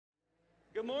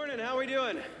Good morning, how are we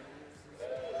doing?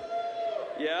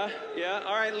 Yeah.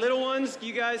 All right, little ones,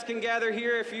 you guys can gather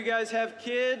here. If you guys have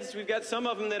kids, we've got some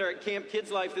of them that are at Camp Kids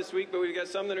Life this week, but we've got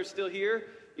some that are still here.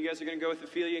 You guys are going to go with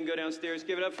Ophelia and go downstairs.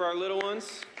 Give it up for our little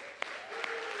ones.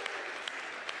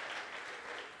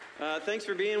 Thanks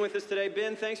for being with us today.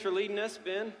 Ben, thanks for leading us,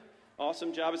 Ben.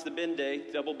 Awesome job. It's the Ben Day,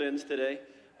 double Bens today.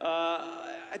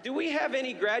 Do we have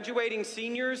any graduating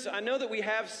seniors? I know that we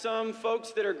have some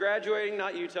folks that are graduating,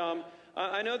 not you, Tom.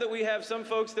 I know that we have some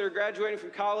folks that are graduating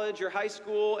from college or high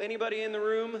school. Anybody in the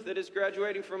room that is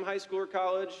graduating from high school or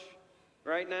college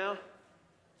right now?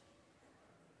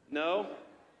 No?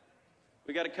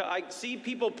 I see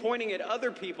people pointing at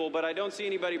other people, but I don't see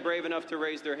anybody brave enough to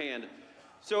raise their hand.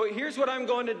 So here's what I'm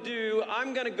going to do.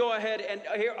 I'm going to go ahead and,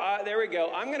 there we go.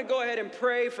 I'm going to go ahead and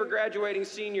pray for graduating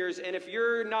seniors, and if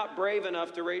you're not brave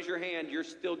enough to raise your hand, you're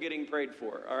still getting prayed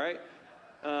for, all right?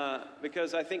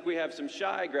 Because I think we have some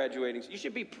shy graduating. You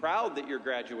should be proud that you're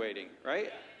graduating,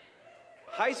 right?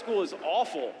 High school is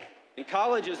awful, and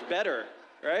college is better,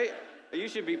 right? You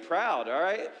should be proud, all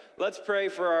right? Let's pray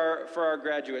for our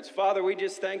graduates. Father, we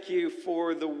just thank you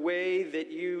for the way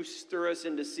that you stir us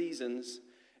into seasons,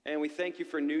 and we thank you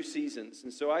for new seasons.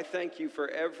 And so I thank you for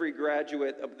every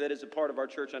graduate that is a part of our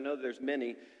church. I know there's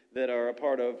many that are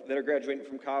graduating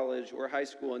from college or high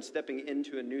school and stepping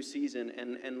into a new season.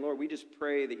 And Lord, we just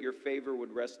pray that your favor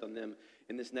would rest on them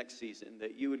in this next season,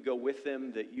 that you would go with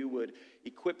them, that you would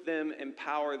equip them,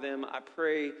 empower them. I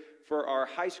pray for our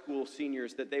high school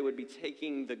seniors that they would be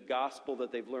taking the gospel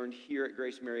that they've learned here at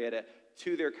Grace Marietta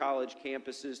to their college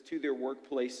campuses, to their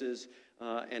workplaces,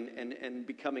 and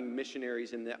becoming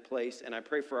missionaries in that place. And I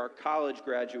pray for our college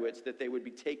graduates that they would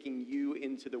be taking you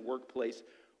into the workplace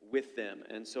with them.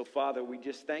 And so, Father, we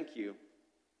just thank you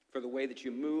for the way that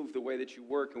you move, the way that you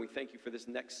work, and we thank you for this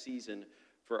next season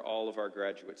for all of our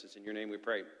graduates. It's in your name we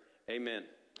pray. Amen.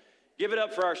 Give it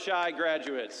up for our shy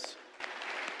graduates.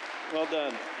 Well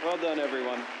done,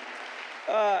 everyone.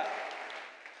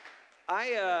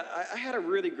 I had a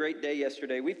really great day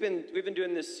yesterday. We've been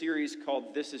doing this series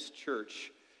called This is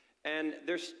Church. And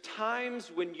there's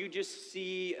times when you just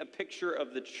see a picture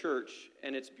of the church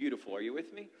and it's beautiful. Are you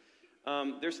with me?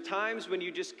 There's times when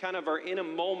you just kind of are in a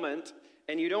moment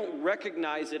and you don't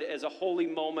recognize it as a holy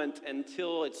moment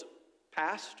until it's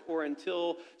past or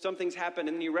until something's happened,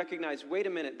 and you recognize, wait a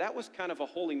minute, that was kind of a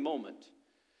holy moment.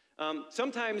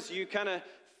 Sometimes you kind of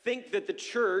think that the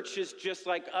church is just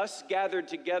like us gathered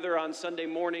together on Sunday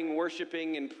morning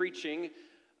worshiping and preaching,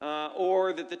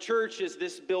 or that the church is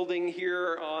this building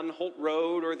here on Holt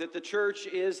Road, or that the church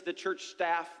is the church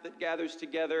staff that gathers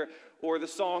together, or the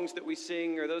songs that we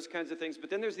sing, or those kinds of things.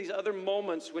 But then there's these other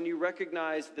moments when you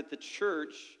recognize that the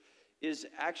church is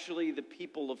actually the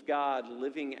people of God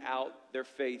living out their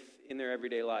faith in their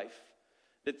everyday life.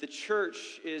 That the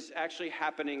church is actually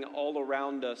happening all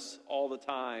around us all the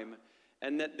time.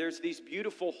 And that there's these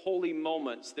beautiful holy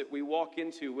moments that we walk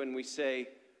into when we say,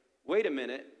 wait a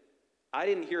minute, I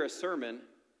didn't hear a sermon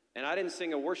and I didn't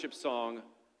sing a worship song,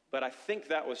 but I think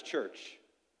that was church.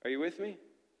 Are you with me?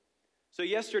 So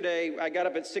yesterday I got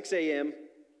up at 6 a.m.,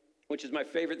 which is my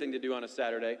favorite thing to do on a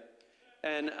Saturday.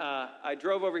 And I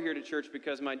drove over here to church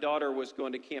because my daughter was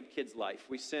going to Camp Kids Life.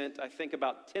 We sent, I think,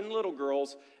 about 10 little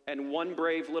girls and one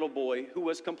brave little boy who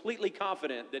was completely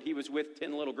confident that he was with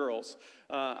 10 little girls.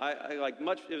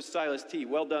 It was Silas T.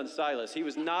 Well done, Silas. He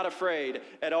was not afraid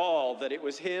at all that it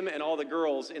was him and all the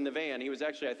girls in the van. He was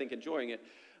actually, I think, enjoying it.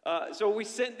 So we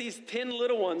sent these 10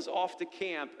 little ones off to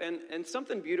camp, and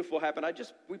something beautiful happened.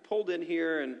 We pulled in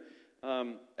here,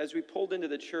 and as we pulled into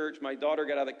the church, my daughter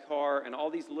got out of the car, and all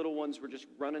these little ones were just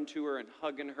running to her and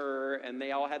hugging her, and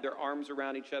they all had their arms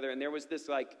around each other, and there was this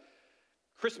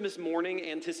Christmas morning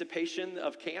anticipation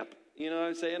of camp. You know what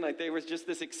I'm saying? There was just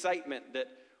this excitement that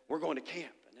we're going to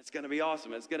camp, and it's going to be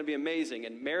awesome. It's going to be amazing.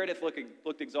 And Meredith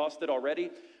looked exhausted already,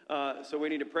 so we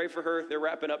need to pray for her. They're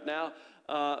wrapping up now.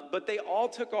 But they all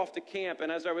took off to camp,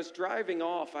 and as I was driving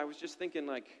off, I was just thinking,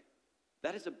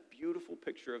 that is a beautiful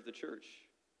picture of the church.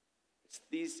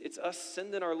 It's us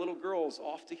sending our little girls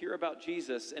off to hear about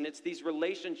Jesus, and it's these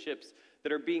relationships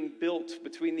that are being built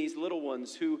between these little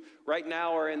ones who right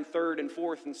now are in 3rd and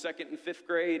 4th and 2nd and 5th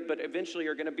grade, but eventually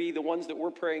are going to be the ones that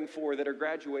we're praying for that are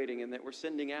graduating and that we're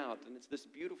sending out. And it's this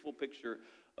beautiful picture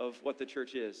of what the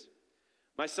church is.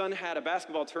 My son had a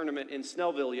basketball tournament in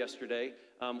Snellville yesterday.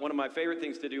 One of my favorite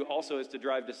things to do also is to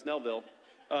drive to Snellville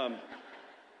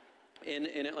in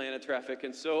Atlanta traffic.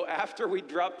 And so after we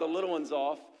dropped the little ones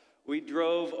off, we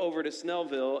drove over to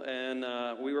Snellville,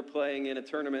 and we were playing in a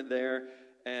tournament there,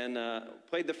 and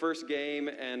played the first game,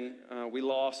 and we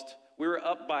lost. We were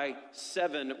up by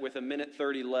 7 with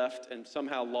 1:30 left and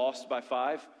somehow lost by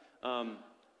 5,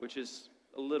 which is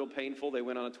a little painful. They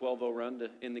went on a 12-0 run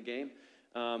to end the game.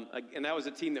 And that was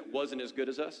a team that wasn't as good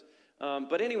as us.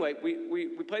 But anyway,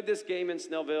 we played this game in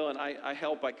Snellville, and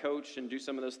I coach and do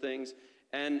some of those things.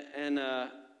 And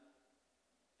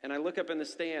I look up in the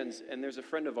stands, and there's a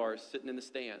friend of ours sitting in the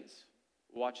stands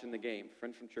watching the game,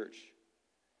 friend from church.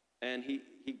 And he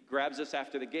grabs us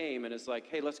after the game and is like,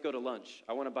 hey, let's go to lunch.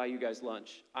 I want to buy you guys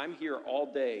lunch. I'm here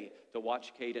all day to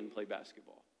watch Caden play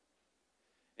basketball.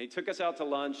 And he took us out to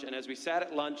lunch, and as we sat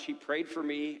at lunch, he prayed for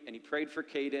me, and he prayed for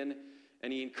Caden,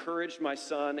 and he encouraged my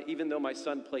son, even though my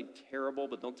son played terrible,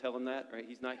 but don't tell him that, right?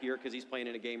 He's not here because he's playing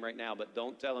in a game right now, but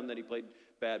don't tell him that he played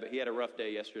bad, but he had a rough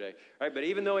day yesterday, right? But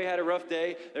even though he had a rough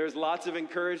day, there was lots of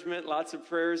encouragement, lots of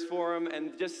prayers for him,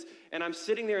 and I'm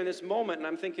sitting there in this moment, and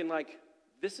I'm thinking, like,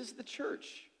 this is the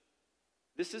church.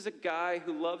 This is a guy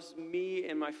who loves me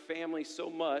and my family so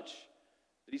much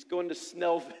that he's going to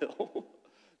Snellville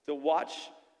to watch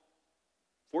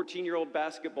 14-year-old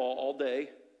basketball all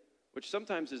day, which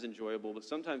sometimes is enjoyable, but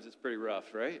sometimes it's pretty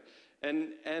rough, right?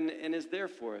 And is there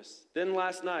for us. Then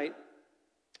last night,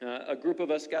 a group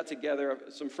of us got together.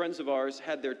 Some friends of ours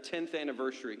had their 10th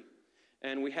anniversary.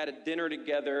 And we had a dinner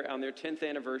together on their 10th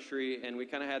anniversary, and we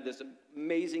kind of had this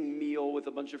amazing meal with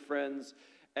a bunch of friends.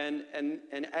 And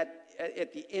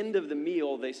at the end of the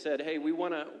meal, they said, hey, we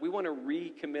want to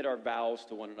recommit our vows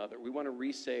to one another. We want to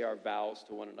re-say our vows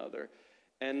to one another.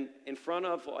 And in front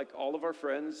of like all of our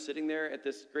friends sitting there at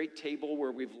this great table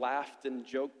where we've laughed and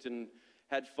joked and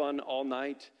had fun all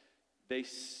night, they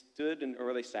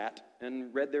sat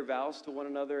and read their vows to one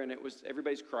another, and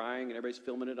everybody's crying and everybody's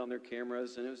filming it on their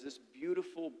cameras, and it was this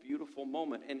beautiful, beautiful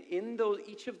moment. And in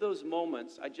each of those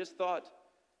moments, I just thought,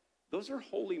 those are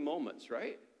holy moments,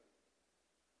 right?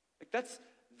 Like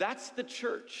that's the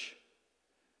church.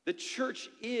 The church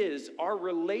is our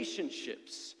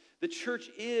relationships. The church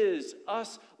is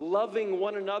us loving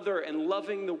one another and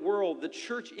loving the world. The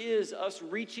church is us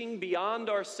reaching beyond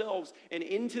ourselves and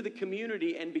into the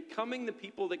community and becoming the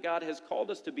people that God has called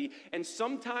us to be. And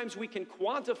sometimes we can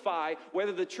quantify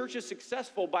whether the church is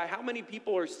successful by how many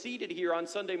people are seated here on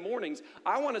Sunday mornings.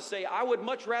 I want to say I would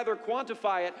much rather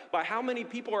quantify it by how many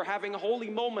people are having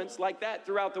holy moments like that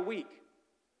throughout the week.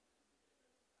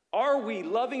 Are we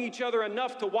loving each other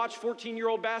enough to watch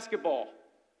 14-year-old basketball?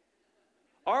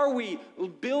 Are we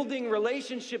building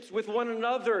relationships with one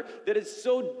another that is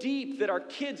so deep that our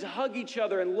kids hug each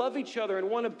other and love each other and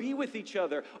want to be with each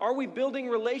other? Are we building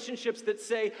relationships that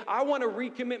say, I want to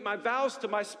recommit my vows to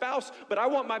my spouse, but I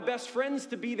want my best friends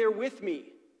to be there with me?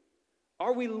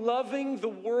 Are we loving the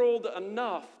world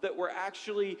enough that we're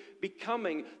actually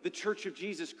becoming the Church of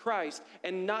Jesus Christ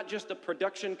and not just a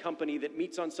production company that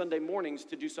meets on Sunday mornings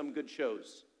to do some good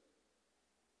shows?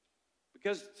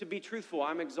 Because to be truthful,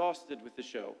 I'm exhausted with the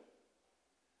show.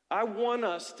 I want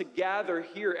us to gather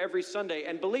here every Sunday,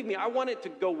 and believe me, I want it to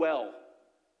go well.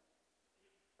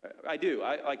 I do.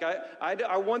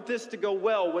 I want this to go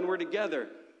well when we're together.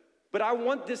 But I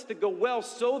want this to go well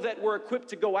so that we're equipped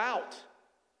to go out.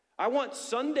 I want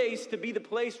Sundays to be the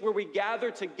place where we gather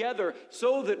together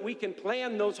so that we can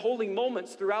plan those holy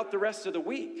moments throughout the rest of the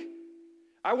week.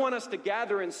 I want us to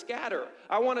gather and scatter.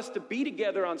 I want us to be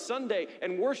together on Sunday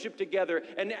and worship together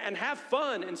and have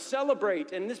fun and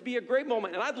celebrate and this be a great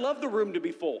moment. And I'd love the room to be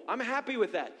full. I'm happy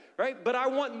with that, right? But I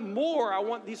want more. I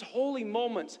want these holy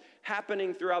moments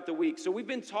happening throughout the week. So we've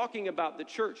been talking about the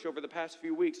church over the past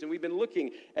few weeks, and we've been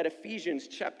looking at Ephesians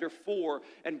chapter 4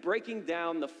 and breaking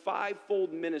down the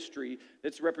fivefold ministry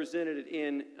that's represented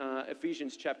in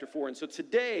Ephesians chapter 4. And so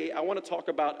today I want to talk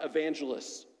about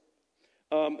evangelists.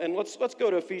 And let's go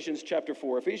to Ephesians chapter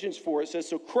 4. Ephesians 4, it says,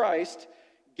 so Christ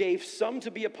gave some to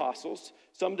be apostles,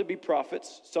 some to be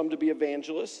prophets, some to be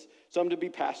evangelists, some to be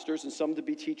pastors, and some to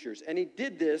be teachers. And he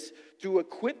did this to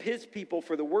equip his people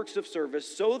for the works of service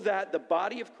so that the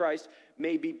body of Christ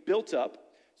may be built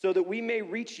up, so that we may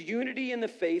reach unity in the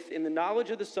faith, in the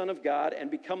knowledge of the Son of God, and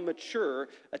become mature,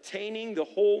 attaining the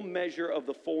whole measure of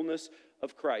the fullness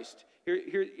of Christ.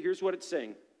 Here's what it's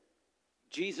saying.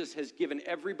 Jesus has given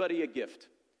everybody a gift,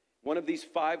 one of these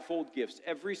fivefold gifts.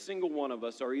 Every single one of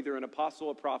us are either an apostle,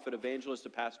 a prophet, evangelist, a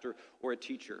pastor, or a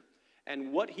teacher.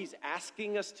 And what he's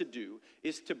asking us to do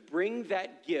is to bring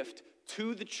that gift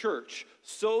to the church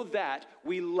so that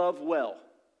we love well,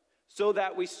 so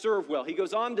that we serve well. He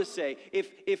goes on to say,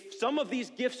 if some of these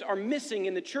gifts are missing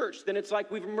in the church, then it's like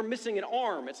we're missing an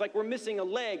arm. It's like we're missing a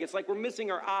leg. It's like we're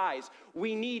missing our eyes.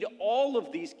 We need all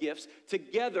of these gifts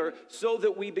together so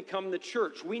that we become the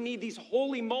church. We need these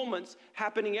holy moments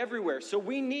happening everywhere. So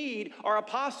we need our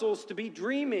apostles to be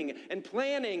dreaming and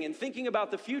planning and thinking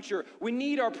about the future. We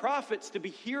need our prophets to be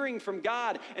hearing from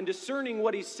God and discerning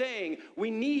what he's saying.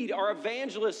 We need our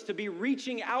evangelists to be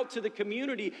reaching out to the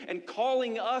community and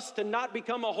calling us to not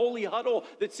become a holy huddle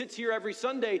that sits here every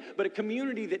Sunday, but a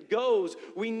community that goes.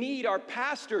 We need our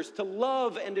pastors to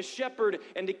love and to shepherd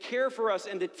and to care for us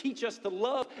and to teach us to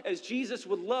love as Jesus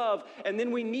would love. And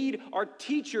then we need our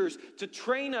teachers to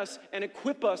train us and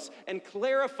equip us and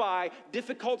clarify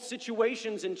difficult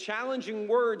situations and challenging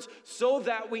words so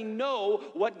that we know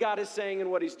what God is saying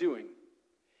and what he's doing.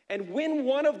 And when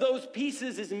one of those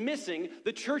pieces is missing,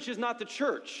 the church is not the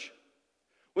church.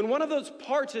 When one of those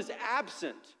parts is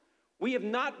absent, we have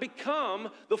not become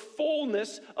the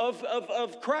fullness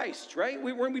of Christ, right?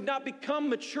 We've not become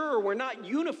mature. We're not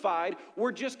unified.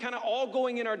 We're just kind of all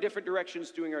going in our different directions,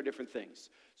 doing our different things.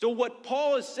 So what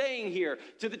Paul is saying here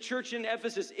to the church in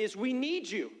Ephesus is we need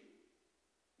you.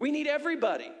 We need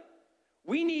everybody.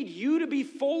 We need you to be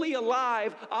fully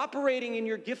alive, operating in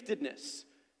your giftedness.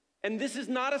 And this is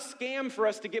not a scam for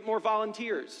us to get more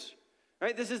volunteers.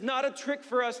 Right? This is not a trick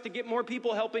for us to get more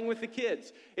people helping with the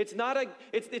kids. It's not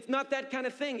that kind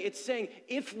of thing. It's saying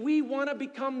if we want to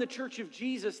become the church of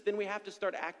Jesus, then we have to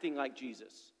start acting like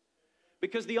Jesus.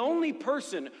 Because the only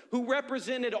person who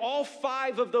represented all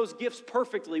 5 of those gifts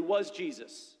perfectly was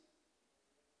Jesus.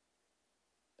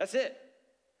 That's it.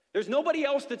 There's nobody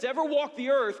else that's ever walked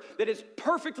the earth that has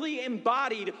perfectly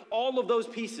embodied all of those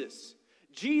pieces.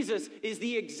 Jesus is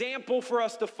the example for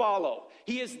us to follow.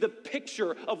 He is the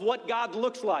picture of what God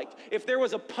looks like. If there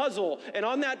was a puzzle, and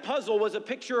on that puzzle was a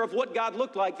picture of what God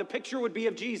looked like, the picture would be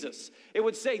of Jesus. It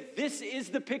would say, this is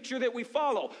the picture that we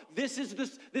follow. This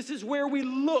is where we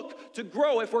look to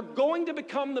grow. If we're going to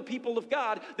become the people of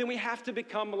God, then we have to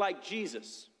become like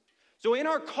Jesus. So in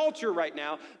our culture right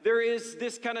now, there is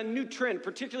this kind of new trend,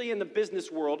 particularly in the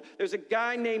business world. There's a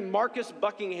guy named Marcus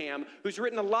Buckingham who's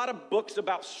written a lot of books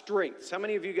about strengths. How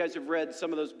many of you guys have read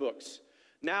some of those books?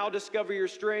 Now Discover Your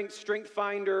Strength, Strength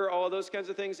Finder, all of those kinds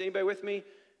of things. Anybody with me?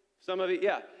 Some of you,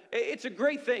 yeah. It's a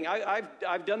great thing.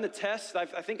 I've done the test. I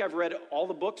think I've read all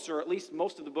the books, or at least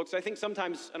most of the books. I think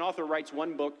sometimes an author writes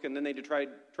one book, and then they try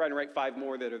to write 5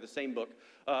 more that are the same book.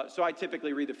 So I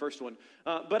typically read the first one.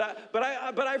 But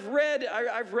I've read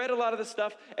a lot of the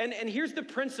stuff, and here's the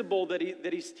principle that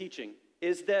he's teaching,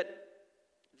 is that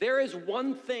there is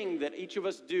one thing that each of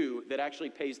us do that actually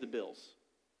pays the bills.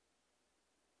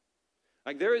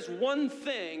 Like there is one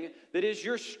thing that is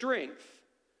your strength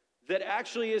that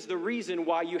actually is the reason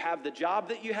why you have the job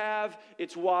that you have.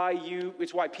 It's why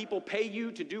people pay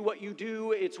you to do what you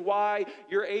do. It's why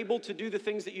you're able to do the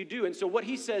things that you do. And so what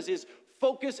he says is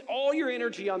focus all your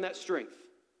energy on that strength.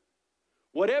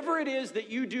 Whatever it is that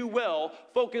you do well,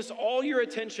 focus all your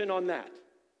attention on that.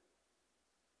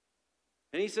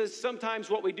 And he says sometimes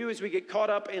what we do is we get caught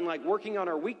up in like working on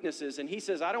our weaknesses. And he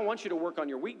says, I don't want you to work on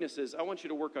your weaknesses. I want you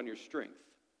to work on your strength.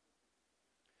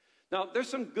 Now, there's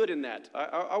some good in that.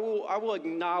 I will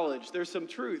acknowledge there's some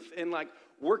truth in like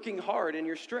working hard in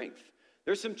your strength.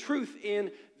 There's some truth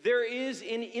in there is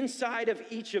inside of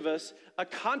each of us a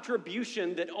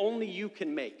contribution that only you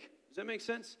can make. Does that make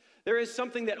sense? There is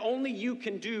something that only you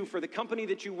can do for the company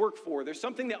that you work for. There's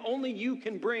something that only you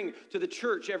can bring to the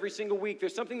church every single week.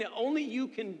 There's something that only you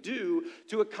can do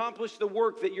to accomplish the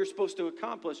work that you're supposed to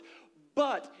accomplish.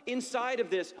 But inside of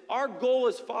this, our goal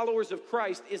as followers of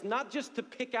Christ is not just to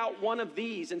pick out one of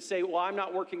these and say, well, I'm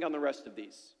not working on the rest of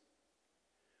these.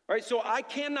 All right, so I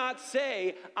cannot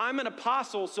say I'm an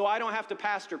apostle so I don't have to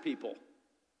pastor people.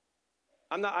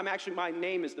 My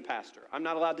name is the pastor. I'm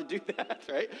not allowed to do that,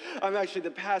 right? I'm actually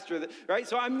the pastor, right?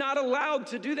 So I'm not allowed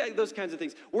to do those kinds of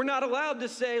things. We're not allowed to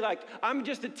say, like, I'm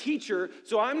just a teacher,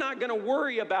 so I'm not going to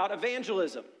worry about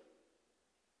evangelism.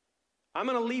 I'm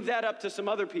going to leave that up to some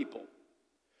other people.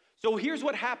 So here's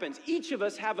what happens. Each of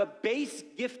us have a base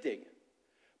gifting,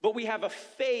 but we have a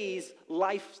phase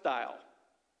lifestyle.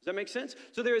 Does that make sense?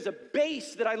 So there is a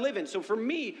base that I live in. So for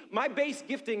me, my base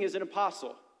gifting is an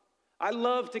apostle. I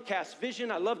love to cast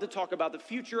vision. I love to talk about the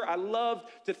future. I love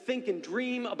to think and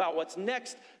dream about what's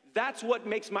next. That's what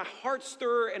makes my heart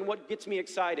stir and what gets me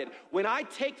excited. When I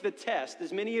take the test,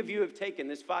 as many of you have taken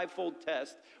this 5-fold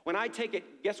test, when I take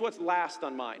it, guess what's last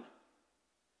on mine?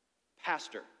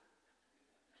 Pastor.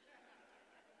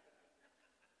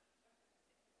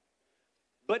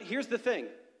 But here's the thing.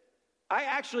 I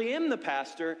actually am the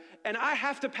pastor, and I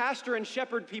have to pastor and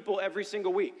shepherd people every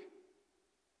single week.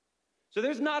 So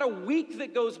there's not a week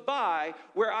that goes by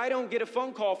where I don't get a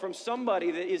phone call from somebody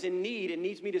that is in need and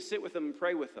needs me to sit with them and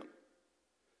pray with them.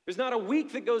 There's not a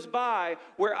week that goes by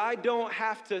where I don't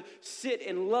have to sit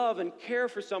and love and care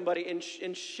for somebody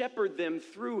and shepherd them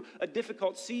through a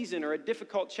difficult season or a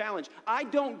difficult challenge. I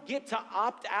don't get to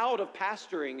opt out of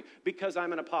pastoring because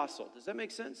I'm an apostle. Does that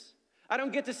make sense? I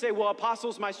don't get to say, well,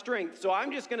 apostle's my strength, so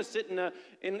I'm just going to sit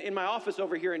in my office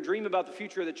over here and dream about the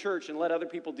future of the church and let other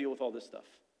people deal with all this stuff.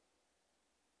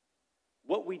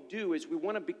 What we do is we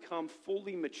want to become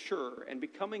fully mature, and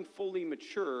becoming fully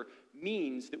mature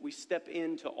means that we step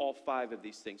into all 5 of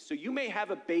these things. So you may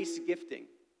have a base gifting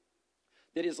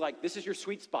that is like, this is your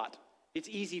sweet spot. It's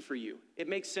easy for you. It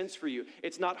makes sense for you.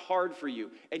 It's not hard for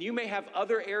you. And you may have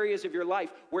other areas of your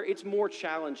life where it's more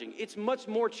challenging. It's much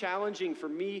more challenging for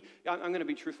me. I'm going to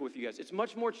be truthful with you guys. It's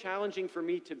much more challenging for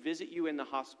me to visit you in the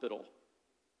hospital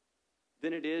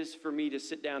than it is for me to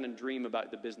sit down and dream about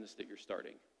the business that you're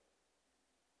starting.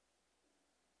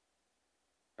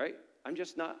 Right? I'm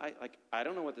just not, I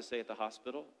don't know what to say at the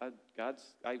hospital.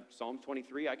 Psalm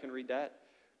 23, I can read that.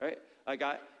 Right?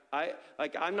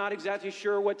 I'm not exactly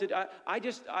sure what to,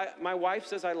 my wife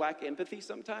says I lack empathy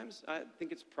sometimes. I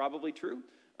think it's probably true.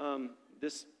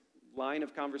 This line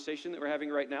of conversation that we're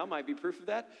having right now might be proof of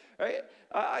that, right?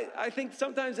 I think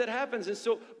sometimes that happens, and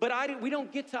so, but we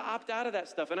don't get to opt out of that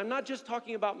stuff. And I'm not just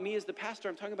talking about me as the pastor,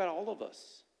 I'm talking about all of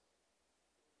us.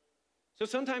 So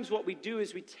sometimes what we do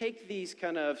is we take these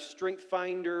kind of Strength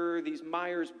Finder, these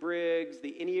Myers-Briggs,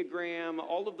 the Enneagram,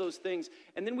 all of those things,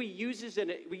 and then we use it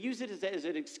as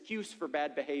an excuse for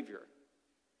bad behavior.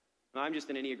 Now, I'm just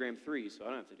an Enneagram 3, so I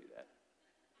don't have to do that.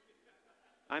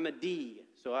 I'm a D,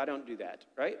 so I don't do that,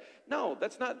 right? No,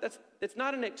 that's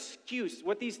not an excuse.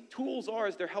 What these tools are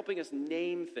is they're helping us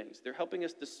name things. They're helping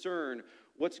us discern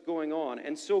what's going on.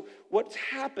 And so what's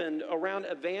happened around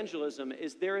evangelism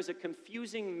is there is a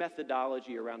confusing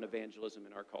methodology around evangelism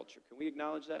in our culture. Can we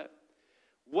acknowledge that?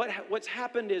 What's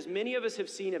happened is many of us have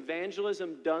seen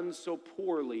evangelism done so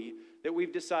poorly that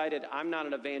we've decided, I'm not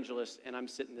an evangelist and I'm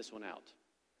sitting this one out.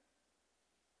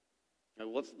 Now,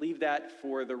 let's leave that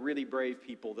for the really brave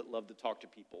people that love to talk to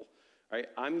people. Right?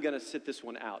 I'm going to sit this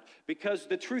one out. Because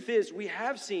the truth is, we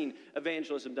have seen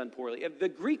evangelism done poorly. The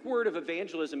Greek word of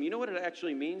evangelism, you know what it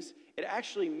actually means? It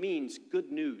actually means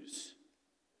good news.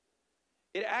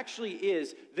 It actually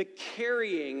is the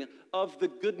carrying of the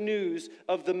good news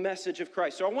of the message of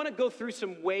Christ. So I want to go through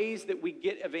some ways that we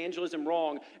get evangelism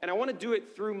wrong, and I want to do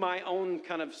it through my own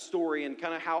kind of story and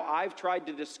kind of how I've tried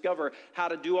to discover how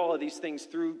to do all of these things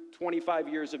through 25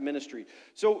 years of ministry.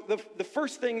 So the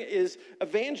first thing is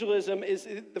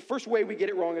the first way we get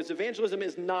it wrong is evangelism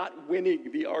is not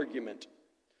winning the argument.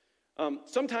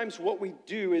 Sometimes what we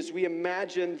do is we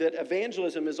imagine that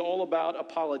evangelism is all about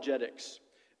apologetics.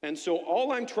 And so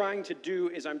all I'm trying to do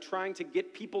is I'm trying to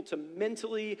get people to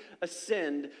mentally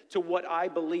ascend to what I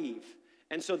believe.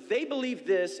 And so they believe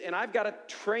this, and I've got to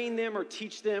train them or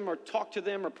teach them or talk to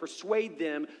them or persuade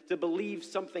them to believe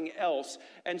something else.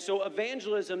 And so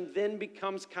evangelism then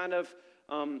becomes kind of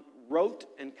rote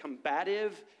and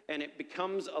combative, and it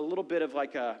becomes a little bit of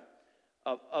like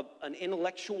an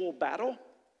intellectual battle.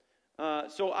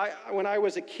 So when I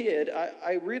was a kid,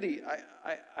 I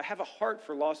have a heart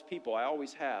for lost people. I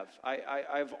always have.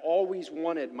 I've always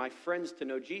wanted my friends to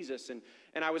know Jesus.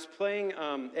 And I was playing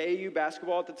AAU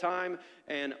basketball at the time,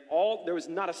 and there was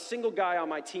not a single guy on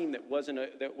my team that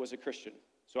was a Christian.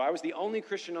 So I was the only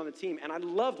Christian on the team, and I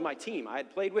loved my team. I had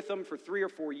played with them for 3 or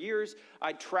 4 years.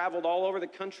 I'd traveled all over the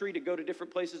country to go to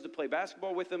different places to play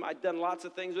basketball with them. I'd done lots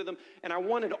of things with them, and I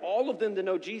wanted all of them to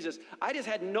know Jesus. I just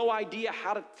had no idea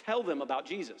how to tell them about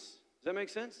Jesus. Does that make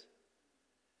sense?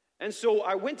 And so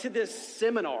I went to this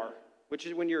seminar, which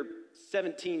is when you're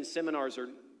 17, seminars are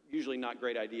usually not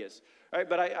great ideas. All right,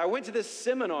 but I went to this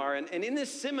seminar, and in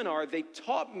this seminar, they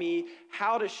taught me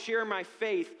how to share my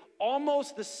faith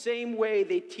almost the same way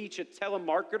they teach a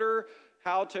telemarketer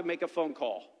how to make a phone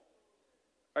call.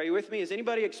 Are you with me? Has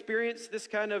anybody experienced this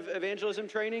kind of evangelism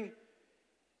training?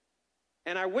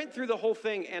 And I went through the whole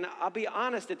thing, and I'll be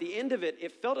honest, at the end of it,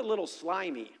 it felt a little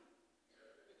slimy.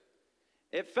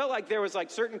 It felt like there was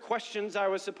like certain questions I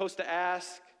was supposed to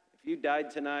ask. If you died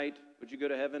tonight, would you go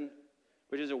to heaven?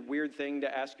 Which is a weird thing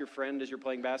to ask your friend as you're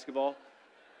playing basketball,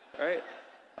 right?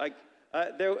 Like,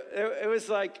 there was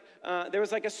like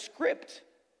a script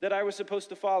that I was supposed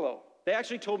to follow. They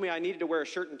actually told me I needed to wear a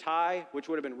shirt and tie, which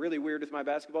would have been really weird with my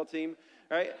basketball team,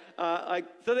 right?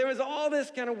 So there was all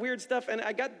this kind of weird stuff, and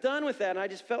I got done with that, and I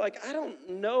just felt like I don't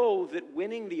know that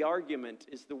winning the argument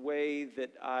is the way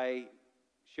that I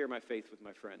share my faith with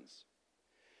my friends.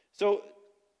 So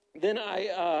then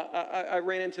I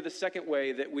ran into the second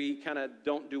way that we kind of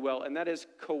don't do well, and that is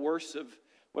coercive.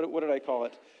 What did I call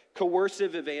it?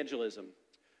 Coercive evangelism.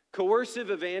 Coercive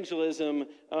evangelism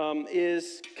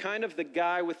is kind of the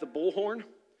guy with the bullhorn.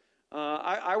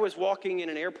 I was walking in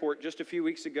an airport just a few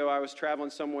weeks ago. I was traveling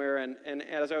somewhere, and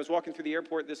as I was walking through the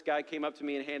airport, this guy came up to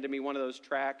me and handed me one of those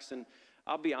tracts, and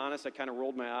I'll be honest, I kind of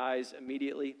rolled my eyes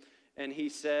immediately. And he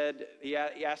said, he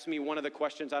asked me one of the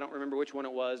questions, I don't remember which one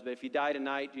it was, but if you die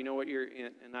tonight, do you know what you're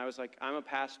in? And I was like, I'm a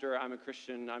pastor, I'm a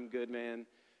Christian, I'm good, man.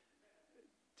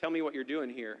 Tell me what you're doing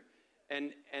here.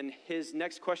 And his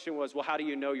next question was, well, how do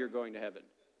you know you're going to heaven?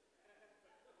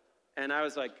 And I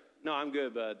was like, no, I'm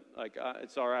good, bud. Like,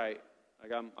 it's all right.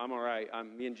 Like, I'm all right.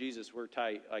 Me and Jesus, we're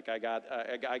tight. Like, I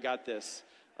got this.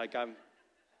 Like,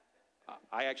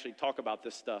 I actually talk about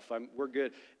this stuff. We're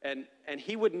good. And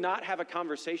he would not have a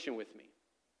conversation with me.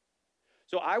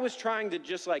 So I was trying to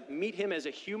just like meet him as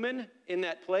a human in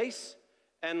that place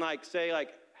and like say like,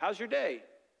 how's your day?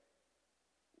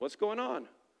 What's going on?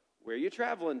 Where are you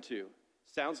traveling to?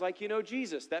 Sounds like you know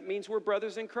Jesus. That means we're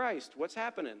brothers in Christ. What's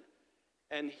happening?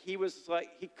 And he was like,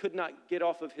 he could not get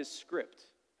off of his script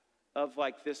of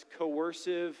like this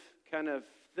coercive kind of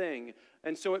thing.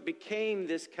 And so it became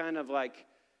this kind of like,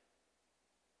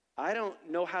 I don't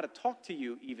know how to talk to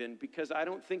you even because I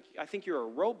think you're a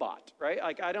robot, right?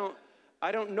 Like I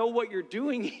don't know what you're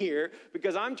doing here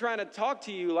because I'm trying to talk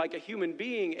to you like a human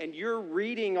being and you're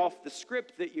reading off the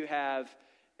script that you have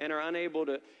and are unable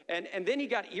to, and then he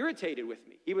got irritated with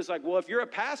me. He was like, well, if you're a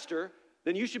pastor,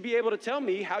 then you should be able to tell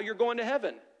me how you're going to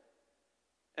heaven.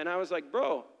 And I was like,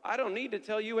 bro, I don't need to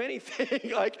tell you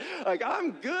anything. like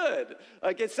I'm good.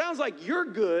 Like, it sounds like you're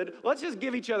good. Let's just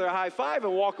give each other a high five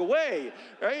and walk away,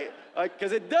 right? Like,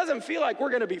 because it doesn't feel like we're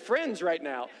going to be friends right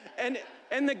now.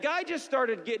 And the guy just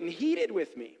started getting heated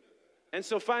with me. And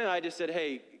so finally I just said,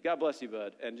 hey, God bless you,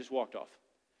 bud, and just walked off.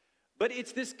 But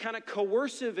it's this kind of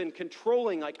coercive and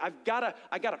controlling, like I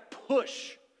gotta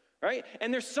push, right?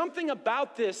 And there's something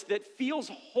about this that feels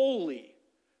holy.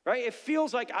 Right? It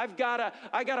feels like I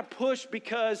gotta push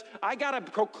because I gotta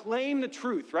proclaim the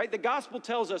truth, right? The gospel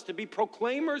tells us to be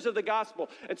proclaimers of the gospel.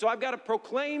 And so I've got to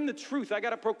proclaim the truth. I got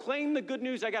to proclaim the good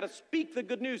news. I got to speak the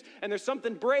good news. And there's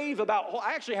something brave about,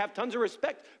 I actually have tons of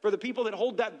respect for the people that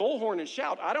hold that bullhorn and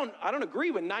shout. I don't agree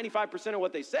with 95% of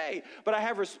what they say, but I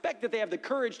have respect that they have the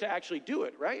courage to actually do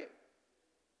it, right?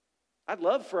 I'd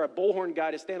love for a bullhorn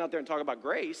guy to stand out there and talk about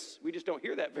grace. We just don't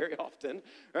hear that very often,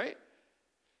 right?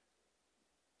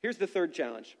 Here's the third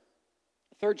challenge.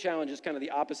 The third challenge is kind of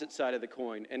the opposite side of the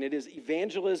coin, and it is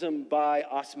evangelism by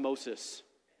osmosis.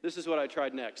 This is what I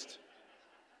tried next.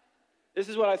 This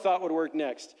is what I thought would work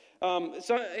next.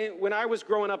 When I was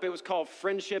growing up, it was called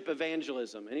friendship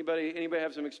evangelism. Anybody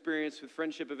have some experience with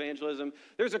friendship evangelism?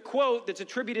 There's a quote that's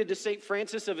attributed to St.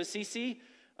 Francis of Assisi,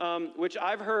 which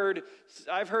I've heard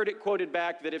it quoted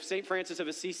back that if St. Francis of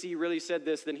Assisi really said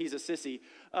this, then he's a sissy.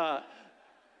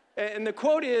 And the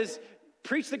quote is,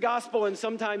 preach the gospel and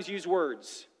sometimes use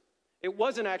words. It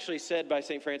wasn't actually said by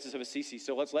St. Francis of Assisi,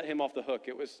 so let's let him off the hook.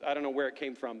 I don't know where it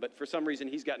came from, but for some reason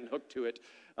he's gotten hooked to it.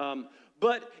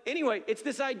 But anyway, it's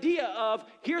this idea of,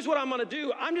 here's what I'm going to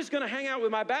do. I'm just going to hang out with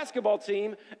my basketball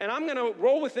team, and I'm going to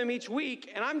roll with them each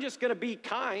week, and I'm just going to be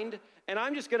kind, and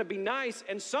I'm just going to be nice,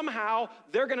 and somehow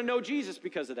they're going to know Jesus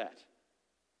because of that.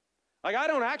 Like, I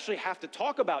don't actually have to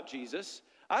talk about Jesus.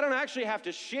 I don't actually have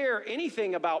to share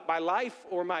anything about my life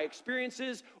or my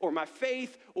experiences or my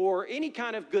faith or any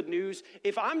kind of good news.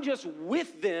 If I'm just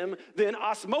with them, then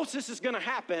osmosis is going to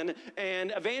happen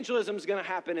and evangelism is going to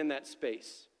happen in that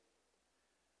space.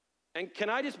 And can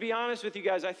I just be honest with you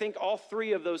guys? I think all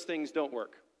three of those things don't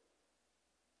work.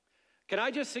 Can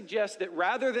I just suggest that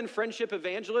rather than friendship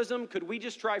evangelism, could we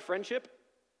just try friendship?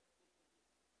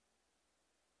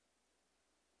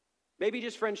 Maybe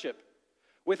just friendship.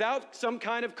 Without some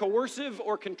kind of coercive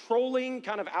or controlling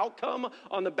kind of outcome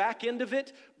on the back end of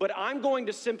it, but I'm going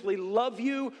to simply love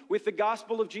you with the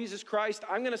gospel of Jesus Christ.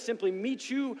 I'm going to simply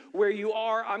meet you where you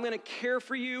are. I'm going to care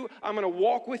for you. I'm going to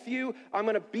walk with you. I'm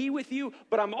going to be with you,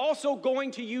 but I'm also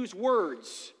going to use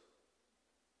words.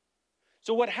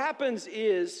 So what happens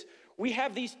is we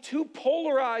have these two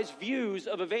polarized views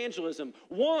of evangelism.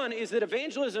 One is that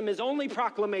evangelism is only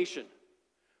proclamation.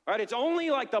 Right? It's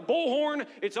only like the bullhorn.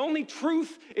 It's only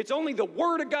truth. It's only the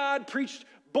word of God preached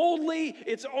boldly.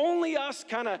 It's only us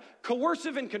kind of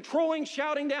coercive and controlling,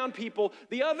 shouting down people.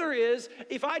 The other is,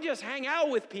 if I just hang out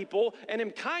with people and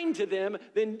am kind to them,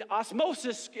 then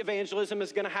osmosis evangelism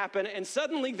is going to happen, and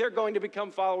suddenly they're going to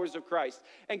become followers of Christ.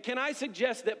 And can I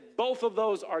suggest that both of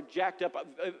those are jacked up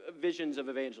visions of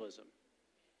evangelism?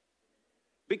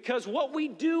 Because what we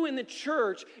do in the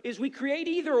church is we create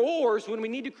either ors when we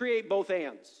need to create both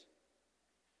ands.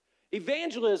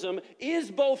 Evangelism is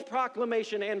both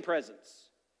proclamation and presence.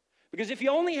 Because if you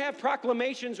only have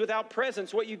proclamations without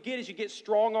presence, what you get is you get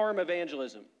strong arm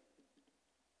evangelism.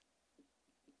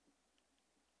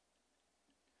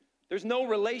 There's no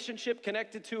relationship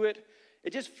connected to it.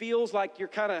 It just feels like you're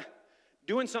kind of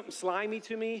doing something slimy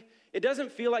to me. It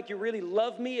doesn't feel like you really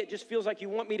love me. It just feels like you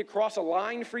want me to cross a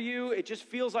line for you. It just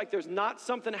feels like there's not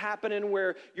something happening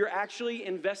where you're actually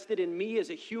invested in me as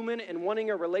a human and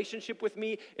wanting a relationship with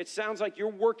me. It sounds like you're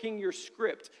working your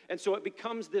script. And so it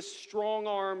becomes this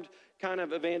strong-armed kind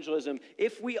of evangelism.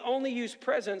 If we only use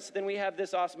presence, then we have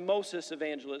this osmosis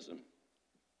evangelism.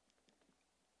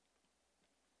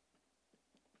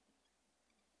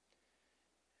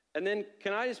 And then,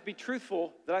 can I just be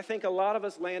truthful that I think a lot of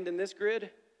us land in this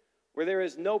grid where there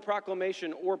is no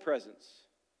proclamation or presence.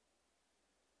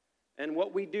 And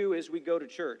what we do is we go to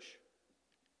church.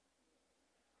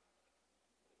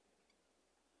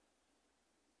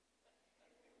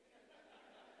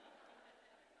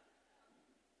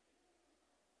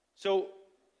 So,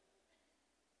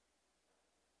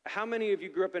 how many of you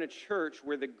grew up in a church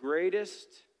where the greatest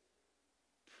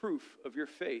proof of your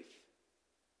faith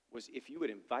was if you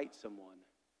would invite someone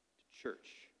to church?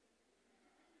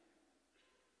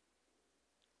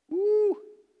 Woo!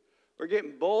 We're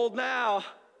getting bold now. I'm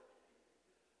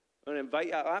going to invite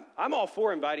you. I'm all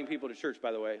for inviting people to church,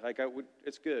 by the way.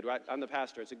 It's good, right? I'm the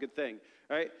pastor. It's a good thing,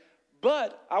 right?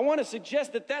 But I want to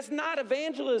suggest that that's not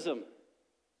evangelism.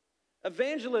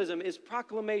 Evangelism is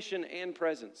proclamation and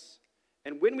presence.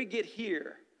 And when we get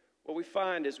here, what we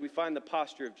find is we find the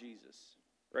posture of Jesus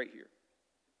right here.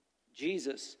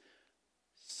 Jesus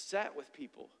sat with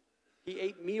people. He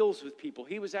ate meals with people.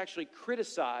 He was actually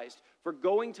criticized for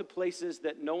going to places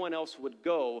that no one else would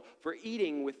go, for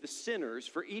eating with the sinners,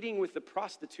 for eating with the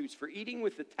prostitutes, for eating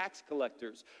with the tax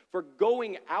collectors, for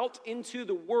going out into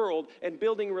the world and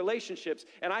building relationships.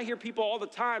 And I hear people all the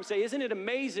time say, isn't it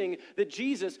amazing that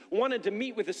Jesus wanted to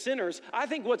meet with the sinners? I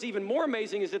think what's even more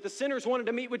amazing is that the sinners wanted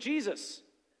to meet with Jesus.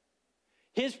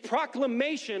 His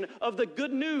proclamation of the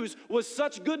good news was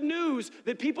such good news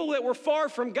that people that were far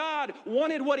from God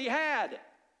wanted what he had.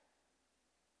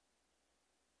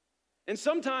 And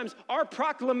sometimes our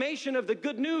proclamation of the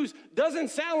good news doesn't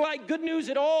sound like good news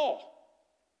at all.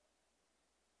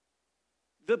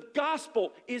 The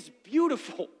gospel is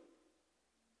beautiful.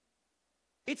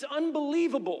 It's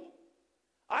unbelievable.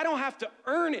 I don't have to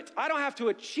earn it. I don't have to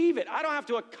achieve it. I don't have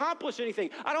to accomplish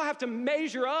anything. I don't have to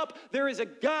measure up. There is a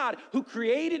God who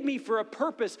created me for a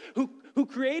purpose, who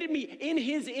created me in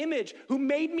his image, who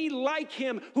made me like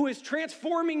him, who is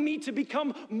transforming me to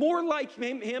become more like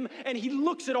him. And he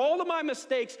looks at all of my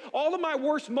mistakes, all of my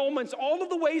worst moments, all of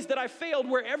the ways that I failed,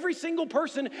 where every single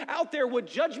person out there would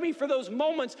judge me for those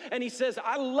moments. And he says,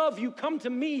 I love you. Come to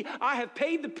me. I have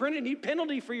paid the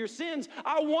penalty for your sins.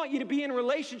 I want you to be in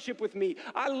relationship with me.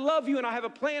 I love you, and I have a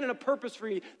plan and a purpose for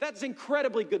you. That's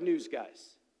incredibly good news,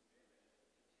 guys.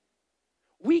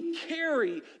 We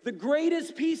carry the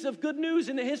greatest piece of good news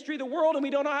in the history of the world, and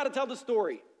we don't know how to tell the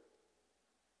story.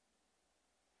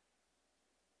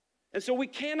 And so we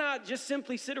cannot just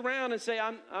simply sit around and say,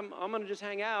 I'm going to just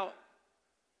hang out,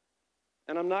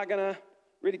 and I'm not going to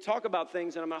really talk about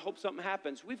things, and I'm going to hope something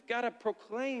happens. We've got to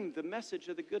proclaim the message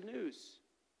of the good news.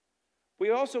 We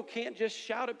also can't just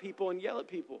shout at people and yell at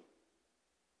people.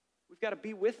 We've got to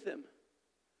be with them.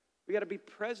 We've got to be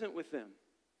present with them.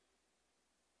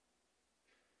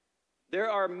 There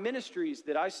are ministries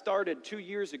that I started 2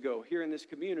 years ago here in this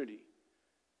community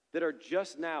that are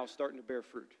just now starting to bear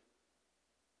fruit.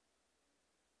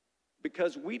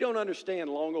 Because we don't understand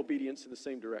long obedience in the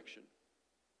same direction.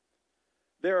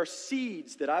 There are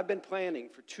seeds that I've been planting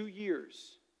for 2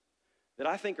 years that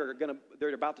I think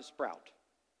they're about to sprout.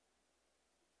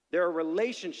 There are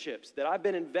relationships that I've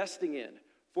been investing in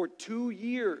for 2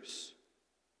 years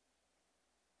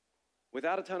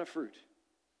without a ton of fruit.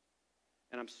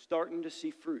 And I'm starting to see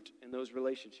fruit in those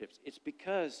relationships. It's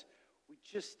because we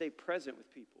just stay present with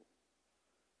people.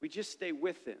 We just stay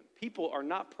with them. People are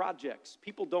not projects.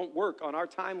 People don't work on our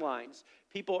timelines.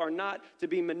 People are not to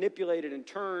be manipulated and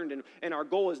turned. And our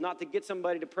goal is not to get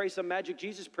somebody to pray some magic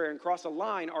Jesus prayer and cross a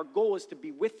line. Our goal is to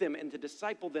be with them and to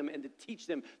disciple them and to teach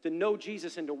them to know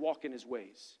Jesus and to walk in his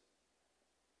ways.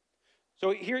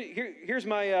 So here's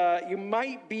my, you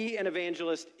might be an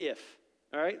evangelist if.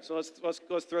 All right, so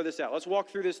let's throw this out. Let's walk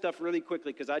through this stuff really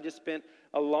quickly because I just spent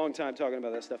a long time talking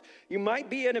about that stuff. You might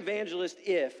be an evangelist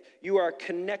if you are a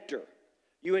connector.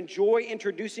 You enjoy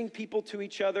introducing people to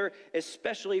each other,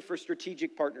 especially for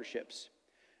strategic partnerships.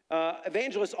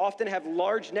 Evangelists often have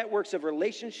large networks of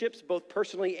relationships, both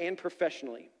personally and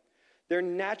professionally. They're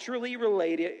naturally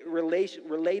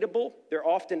relatable, they're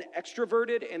often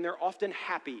extroverted, and they're often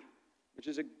happy, which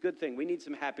is a good thing. We need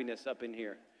some happiness up in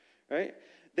here, right?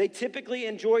 They typically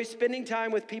enjoy spending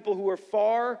time with people who are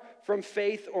far from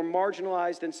faith or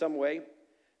marginalized in some way.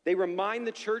 They remind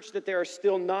the church that there are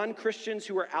still non-Christians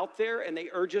who are out there, and they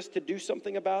urge us to do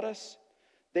something about us.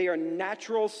 They are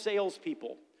natural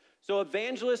salespeople. So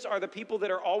evangelists are the people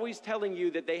that are always telling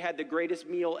you that they had the greatest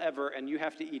meal ever and you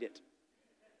have to eat it.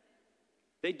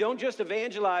 They don't just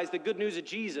evangelize the good news of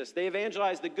Jesus. They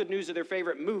evangelize the good news of their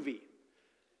favorite movie.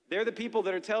 They're the people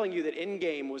that are telling you that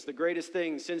Endgame was the greatest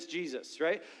thing since Jesus,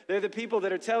 right? They're the people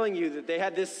that are telling you that they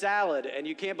had this salad and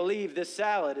you can't believe this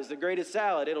salad is the greatest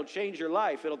salad. It'll change your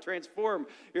life. It'll transform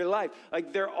your life.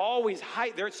 Like they're always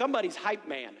hype. They're somebody's hype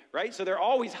man, right? So they're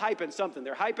always hyping something.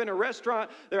 They're hyping a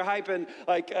restaurant. They're hyping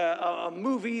like a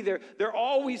movie. They're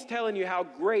always telling you how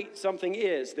great something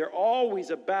is. They're always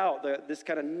about this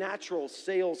kind of natural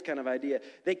sales kind of idea.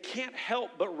 They can't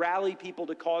help but rally people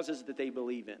to causes that they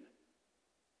believe in.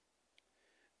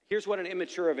 Here's what an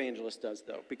immature evangelist does,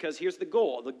 though, because here's the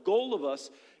goal. The goal of us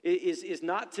is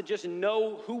not to just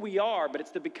know who we are, but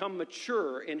it's to become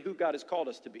mature in who God has called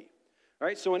us to be. All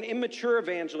right? So an immature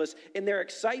evangelist, in their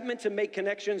excitement to make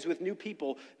connections with new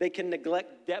people, they can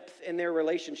neglect depth in their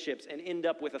relationships and end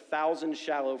up with 1,000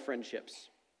 shallow friendships.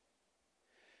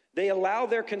 They allow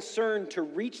their concern to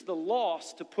reach the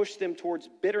lost to push them towards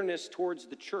bitterness towards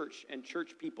the church and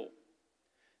church people.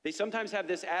 They sometimes have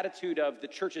this attitude of the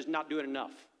church is not doing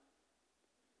enough.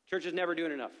 Church is never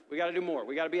doing enough. We got to do more.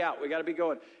 We got to be out. We got to be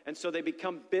going. And so they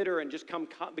become bitter and just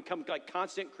become like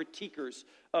constant critiquers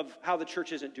of how the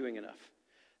church isn't doing enough.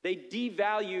 They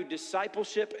devalue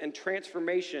discipleship and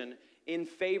transformation in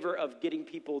favor of getting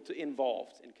people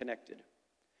involved and connected.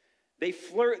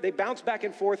 They bounce back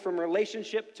and forth from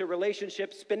relationship to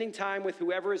relationship, spending time with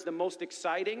whoever is the most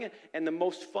exciting and the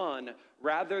most fun,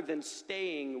 rather than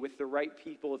staying with the right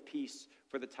people of peace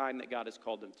for the time that God has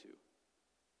called them to.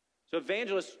 So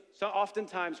evangelists, so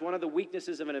oftentimes one of the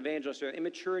weaknesses of an evangelist or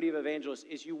immaturity of evangelists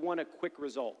is you want a quick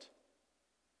result,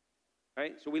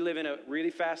 right? So we live in a really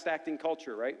fast-acting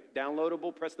culture, right?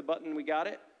 Downloadable, press the button, we got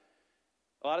it.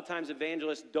 A lot of times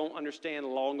evangelists don't understand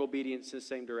long obedience in the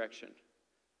same direction.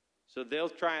 So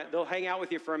they'll hang out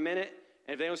with you for a minute,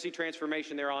 and if they don't see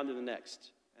transformation, they're on to the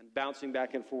next, and bouncing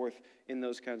back and forth in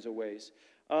those kinds of ways.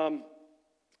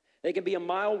 They can be a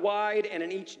mile wide and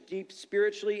an inch deep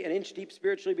spiritually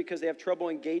because they have trouble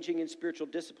engaging in spiritual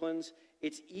disciplines.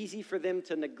 It's easy for them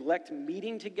to neglect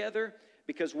meeting together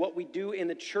because what we do in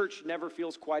the church never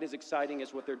feels quite as exciting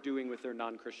as what they're doing with their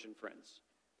non-Christian friends.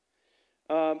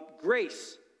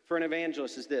 Grace for an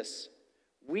evangelist is this.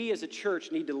 We as a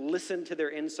church need to listen to their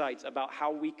insights about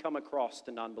how we come across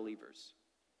to non-believers.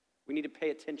 We need to pay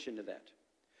attention to that.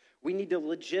 We need to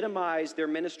legitimize their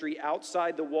ministry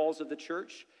outside the walls of the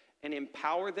church and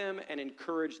empower them and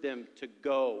encourage them to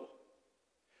go.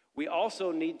 We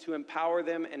also need to empower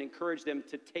them and encourage them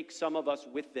to take some of us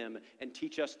with them and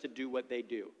teach us to do what they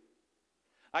do.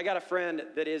 I got a friend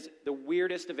that is the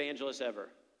weirdest evangelist ever.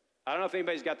 I don't know if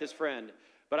anybody's got this friend,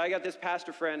 but I got this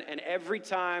pastor friend, and every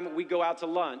time we go out to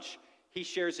lunch, he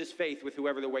shares his faith with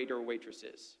whoever the waiter or waitress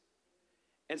is.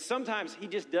 And sometimes he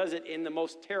just does it in the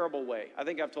most terrible way. I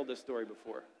think I've told this story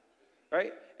before,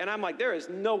 right? And I'm like, there is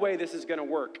no way this is going to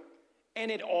work. And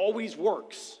it always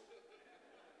works.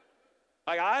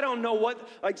 Like, I don't know what,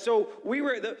 like, so we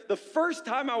were, the first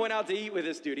time I went out to eat with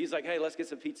this dude, he's like, hey, let's get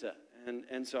some pizza.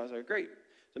 And so I was like, great.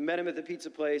 So met him at the pizza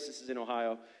place. This is in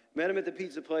Ohio. Met him at the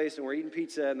pizza place, and we're eating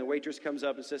pizza, and the waitress comes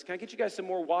up and says, can I get you guys some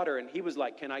more water? And he was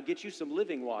like, can I get you some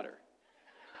living water?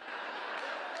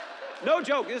 No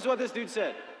joke, this is what this dude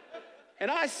said. And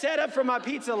I sat up from my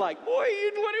pizza like, boy,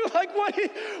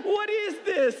 what is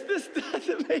this? This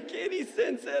doesn't make any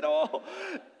sense at all.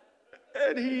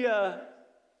 And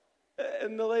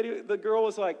the girl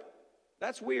was like,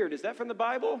 that's weird. Is that from the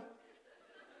Bible?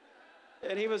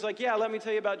 And he was like, yeah, let me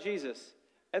tell you about Jesus.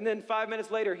 And then 5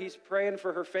 minutes later, he's praying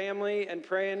for her family and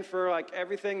praying for like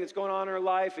everything that's going on in her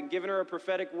life and giving her a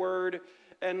prophetic word.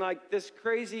 And like this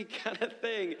crazy kind of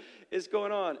thing is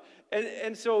going on.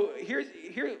 And so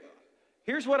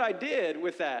here's what I did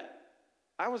with that.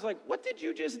 I was like, what did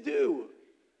you just do?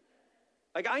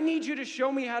 Like, I need you to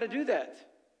show me how to do that.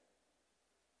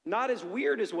 Not as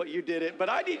weird as what you did it, but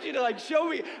I need you to like show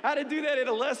me how to do that in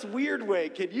a less weird way.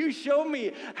 Can you show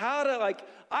me how to like,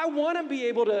 I want to be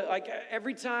able to like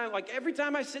every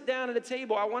time I sit down at a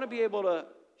table, I want to be able to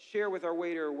share with our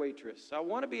waiter or waitress. I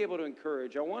want to be able to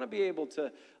encourage. I want to be able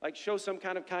to show some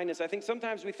kind of kindness. I think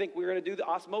sometimes we think we're going to do the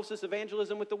osmosis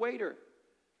evangelism with the waiter.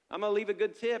 I'm going to leave a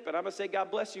good tip, and I'm going to say,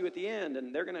 God bless you at the end,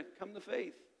 and they're going to come to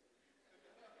faith.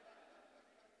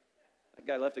 That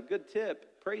guy left a good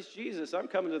tip. Praise Jesus, I'm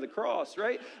coming to the cross,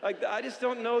 right? I just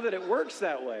don't know that it works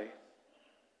that way.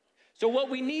 So what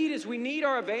we need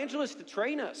our evangelists to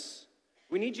train us.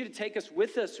 We need you to take us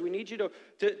with us. We need you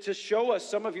to show us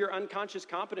some of your unconscious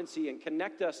competency and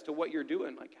connect us to what you're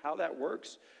doing, like how that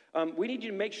works. We need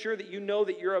you to make sure that you know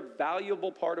that you're a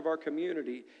valuable part of our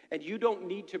community, and you don't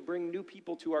need to bring new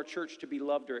people to our church to be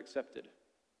loved or accepted.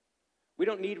 We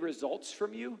don't need results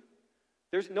from you.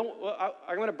 I'm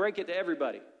going to break it to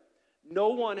everybody. No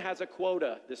one has a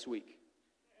quota this week,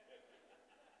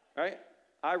 right?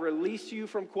 I release you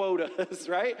from quotas,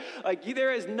 right?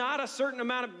 There is not a certain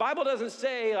amount of, Bible doesn't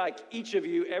say each of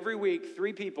you every week,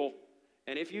 3 people,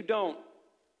 and if you don't,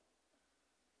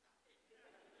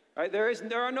 right?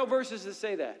 There are no verses that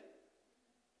say that.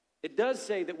 It does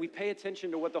say that we pay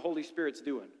attention to what the Holy Spirit's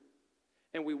doing,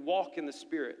 and we walk in the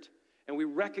Spirit, and we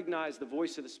recognize the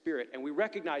voice of the Spirit, and we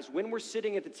recognize when we're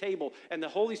sitting at the table and the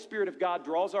Holy Spirit of God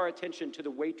draws our attention to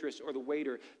the waitress or the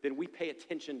waiter, then we pay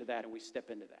attention to that and we step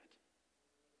into that.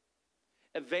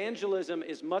 Evangelism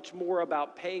is much more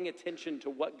about paying attention to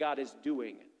what God is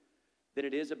doing than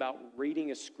it is about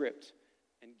reading a script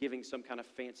and giving some kind of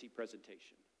fancy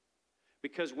presentation.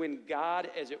 Because when God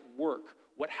is at work,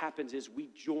 what happens is we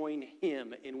join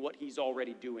him in what he's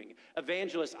already doing.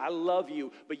 Evangelists, I love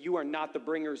you, but you are not the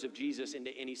bringers of Jesus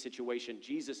into any situation.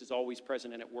 Jesus is always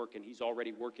present and at work, and he's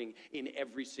already working in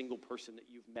every single person that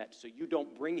you've met. So you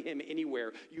don't bring him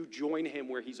anywhere. You join him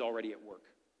where he's already at work.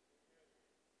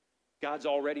 God's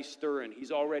already stirring.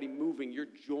 He's already moving. You're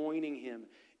joining him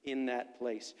in that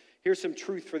place. Here's some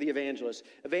truth for the evangelists.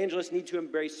 Evangelists need to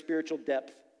embrace spiritual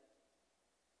depth.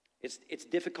 It's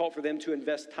difficult for them to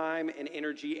invest time and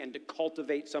energy and to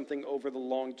cultivate something over the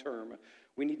long term.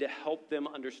 We need to help them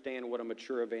understand what a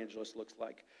mature evangelist looks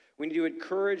like. We need to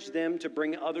encourage them to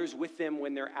bring others with them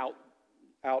when they're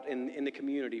out in the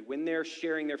community. When they're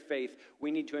sharing their faith,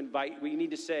 we need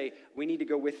to say, we need to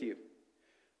go with you.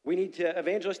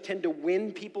 Evangelists tend to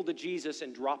win people to Jesus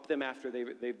and drop them after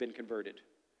they've been converted.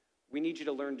 We need you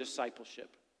to learn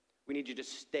discipleship. We need you to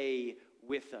stay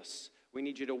with us. We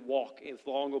need you to walk in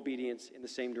long obedience in the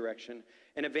same direction.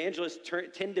 And evangelists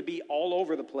tend to be all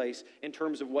over the place in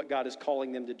terms of what God is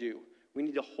calling them to do. We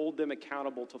need to hold them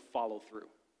accountable to follow through.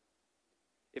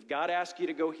 If God asks you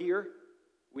to go here,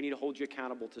 we need to hold you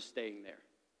accountable to staying there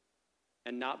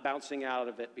and not bouncing out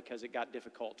of it because it got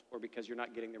difficult or because you're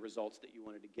not getting the results that you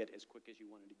wanted to get as quick as you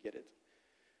wanted to get it.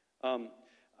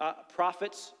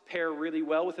 Prophets pair really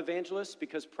well with evangelists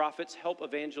because prophets help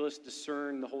evangelists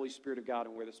discern the Holy Spirit of God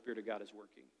and where the Spirit of God is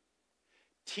working.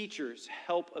 Teachers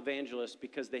help evangelists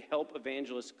because they help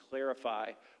evangelists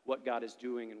clarify what God is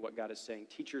doing and what God is saying.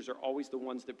 Teachers are always the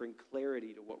ones that bring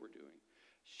clarity to what we're doing.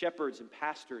 Shepherds and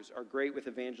pastors are great with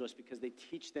evangelists because they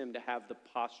teach them to have the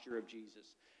posture of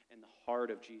Jesus and the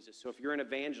heart of Jesus. So if you're an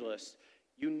evangelist,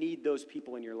 you need those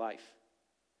people in your life.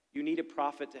 You need a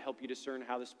prophet to help you discern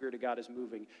how the Spirit of God is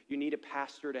moving. You need a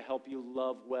pastor to help you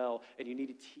love well, and you need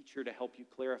a teacher to help you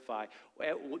clarify.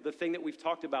 The thing that we've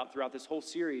talked about throughout this whole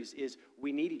series is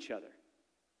we need each other.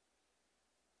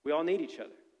 We all need each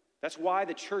other. That's why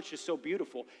the church is so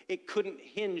beautiful. It couldn't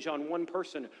hinge on one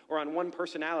person or on one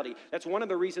personality. That's one of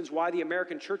the reasons why the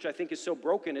American church, I think, is so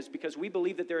broken, is because we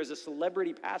believe that there is a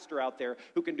celebrity pastor out there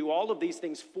who can do all of these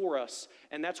things for us.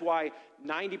 And that's why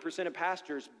 90% of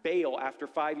pastors bail after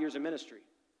 5 years of ministry,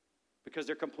 because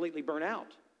they're completely burnt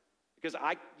out. Because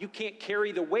you can't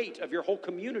carry the weight of your whole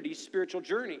community's spiritual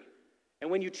journey.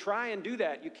 And when you try and do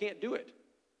that, you can't do it.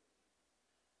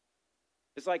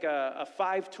 It's like a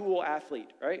 5-tool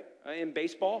athlete, right? In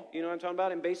baseball, you know what I'm talking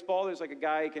about? In baseball, there's like a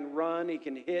guy, he can run, he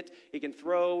can hit, he can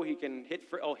throw, he can hit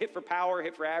for power,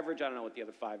 hit for average. I don't know what the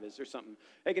other 5 is or something.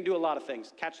 They can do a lot of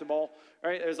things. Catch the ball,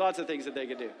 right? There's lots of things that they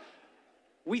can do.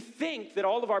 We think that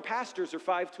all of our pastors are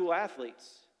 5-tool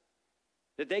athletes,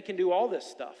 that they can do all this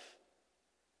stuff.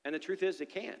 And the truth is they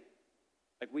can't.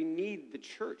 Like, we need the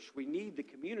church. We need the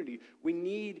community. We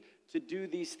need to do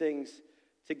these things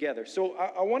together. So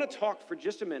I want to talk for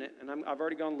just a minute, and I've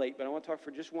already gone late, but I want to talk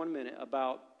for just 1 minute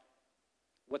about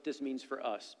what this means for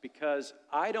us, because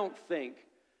I don't think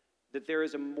that there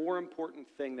is a more important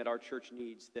thing that our church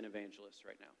needs than evangelists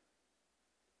right now.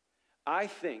 I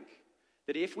think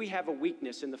that if we have a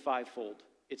weakness in the fivefold,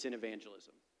 it's in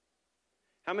evangelism.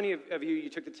 How many of you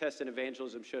took the test in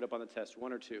evangelism, showed up on the test?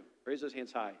 1 or 2? Raise those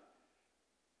hands high.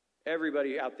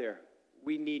 Everybody out there,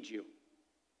 we need you.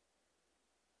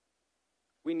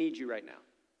 We need you right now.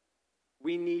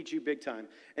 We need you big time.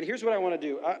 And here's what I want to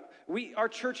do. Our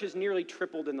church has nearly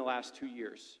tripled in the last 2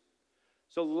 years.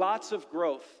 So lots of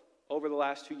growth over the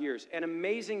last 2 years. And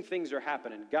amazing things are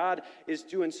happening. God is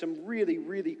doing some really,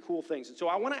 really cool things. And so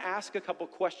I want to ask a couple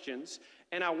questions.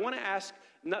 And I want to ask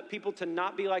people to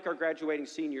not be like our graduating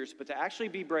seniors, but to actually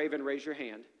be brave and raise your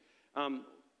hand.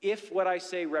 If what I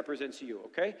say represents you,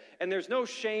 okay? And there's no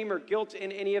shame or guilt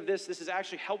in any of this. This is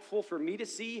actually helpful for me to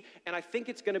see, and I think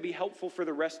it's going to be helpful for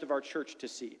the rest of our church to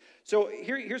see. So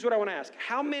here's what I want to ask.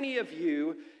 How many of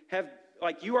you have,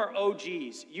 you are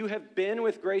OGs. You have been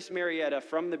with Grace Marietta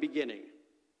from the beginning.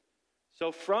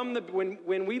 So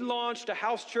when we launched a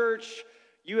house church,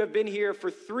 you have been here for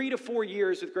 3 to 4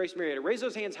 years with Grace Marietta. Raise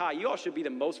those hands high. You all should be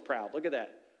the most proud. Look at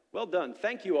that. Well done.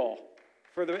 Thank you all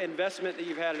for the investment that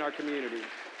you've had in our community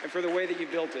and for the way that you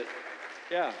built it.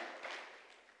 Yeah.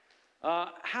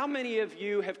 How many of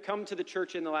you have come to the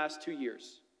church in the last 2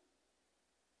 years?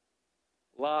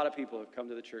 A lot of people have come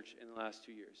to the church in the last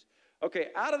 2 years. Okay,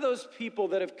 out of those people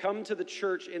that have come to the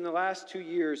church in the last 2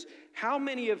 years, how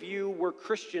many of you were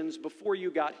Christians before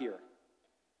you got here?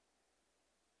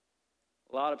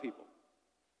 A lot of people.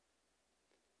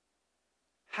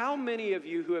 How many of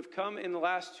you who have come in the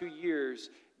last 2 years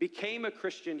became a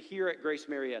Christian here at Grace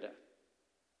Marietta?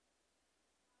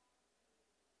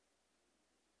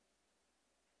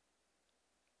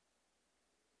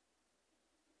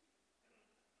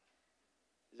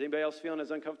 Is anybody else feeling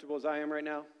as uncomfortable as I am right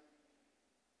now?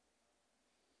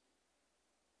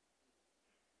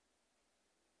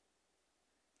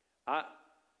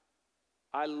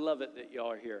 I love it that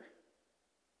y'all are here.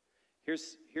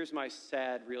 Here's my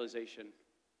sad realization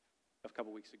of a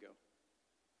couple weeks ago.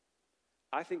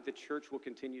 I think the church will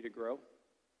continue to grow.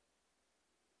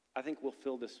 I think we'll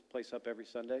fill this place up every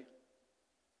Sunday.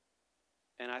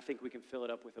 And I think we can fill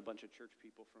it up with a bunch of church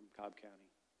people from Cobb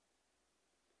County.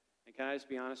 And can I just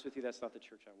be honest with you? That's not the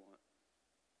church I want.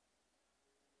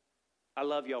 I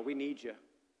love y'all. We need you.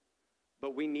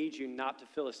 But we need you not to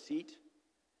fill a seat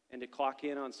and to clock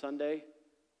in on Sunday.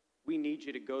 We need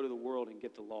you to go to the world and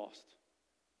get the lost.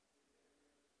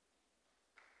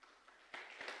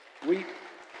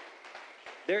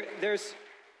 There's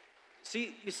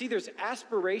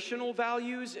aspirational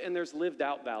values and there's lived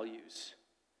out values.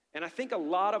 And I think a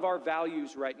lot of our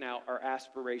values right now are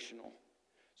aspirational.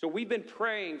 So we've been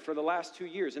praying for the last 2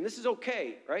 years, and this is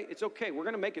okay, right? It's okay. We're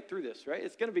going to make it through this, right?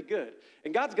 It's going to be good.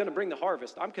 And God's going to bring the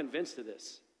harvest. I'm convinced of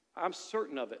this. I'm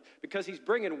certain of it because he's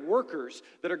bringing workers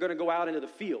that are going to go out into the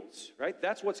fields, right?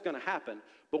 That's what's going to happen.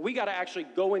 But we got to actually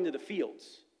go into the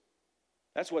fields.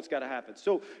 That's what's got to happen.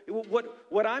 So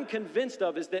what I'm convinced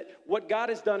of is that what God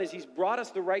has done is he's brought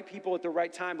us the right people at the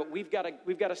right time, but we've got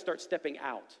to start stepping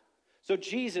out. So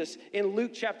Jesus, in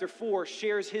Luke chapter 4,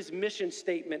 shares his mission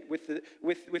statement with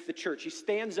the church. He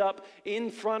stands up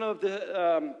in front of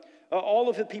all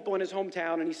of the people in his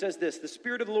hometown, and he says this: "The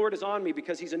Spirit of the Lord is on me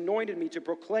because he's anointed me to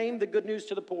proclaim the good news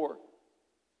to the poor,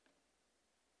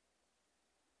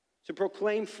 to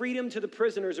proclaim freedom to the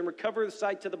prisoners and recover the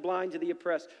sight to the blind, to the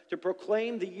oppressed, to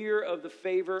proclaim the year of the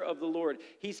favor of the Lord."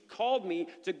 He's called me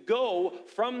to go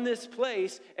from this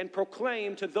place and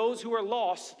proclaim to those who are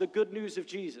lost the good news of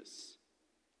Jesus.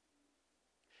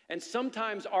 And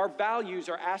sometimes our values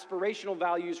are aspirational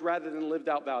values rather than lived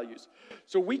out values.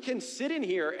 So we can sit in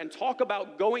here and talk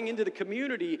about going into the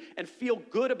community and feel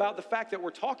good about the fact that we're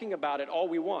talking about it all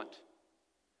we want.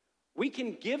 We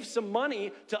can give some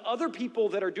money to other people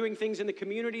that are doing things in the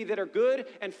community that are good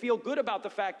and feel good about the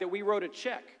fact that we wrote a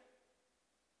check.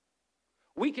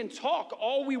 We can talk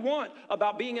all we want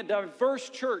about being a diverse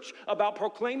church, about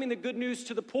proclaiming the good news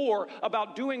to the poor,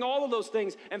 about doing all of those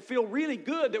things and feel really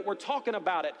good that we're talking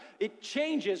about it. It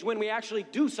changes when we actually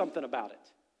do something about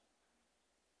it.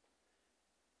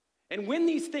 And when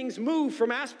these things move from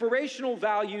aspirational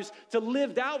values to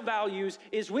lived out values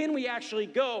is when we actually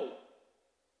go.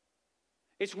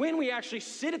 It's when we actually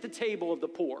sit at the table of the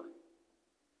poor.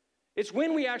 It's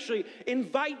when we actually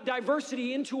invite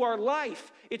diversity into our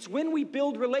life. It's when we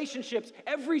build relationships.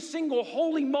 Every single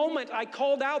holy moment I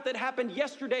called out that happened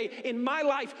yesterday in my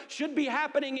life should be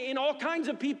happening in all kinds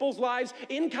of people's lives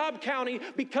in Cobb County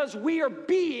because we are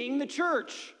being the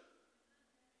church.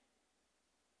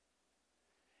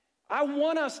 I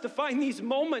want us to find these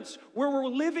moments where we're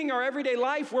living our everyday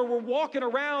life, where we're walking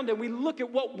around and we look at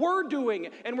what we're doing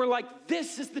and we're like,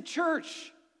 this is the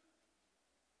church.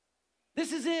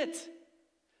 This is it.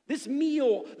 This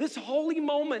meal, this holy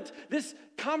moment, this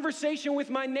conversation with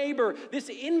my neighbor, this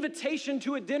invitation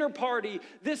to a dinner party,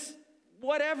 this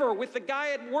whatever, with the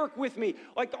guy at work with me.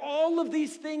 Like all of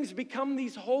these things become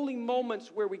these holy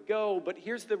moments where we go. But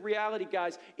here's the reality,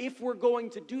 guys. If we're going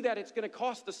to do that, it's going to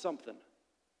cost us something.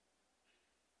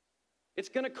 It's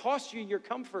going to cost you your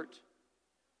comfort.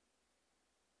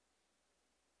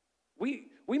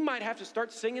 We might have to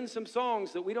start singing some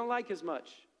songs that we don't like as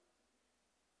much.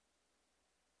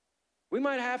 We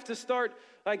might have to start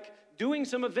like doing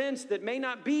some events that may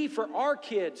not be for our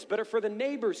kids, but are for the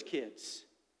neighbor's kids.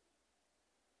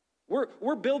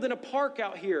 We're building a park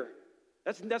out here.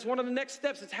 That's one of the next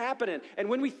steps that's happening. And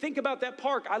when we think about that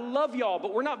park, I love y'all,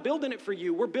 but we're not building it for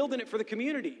you. We're building it for the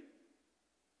community.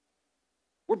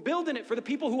 We're building it for the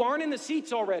people who aren't in the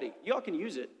seats already. Y'all can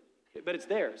use it, but it's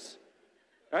theirs,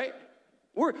 right?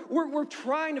 We're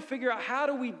trying to figure out how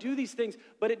do we do these things,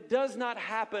 but it does not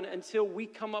happen until we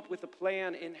come up with a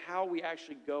plan in how we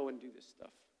actually go and do this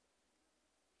stuff.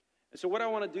 And so what I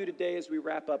want to do today as we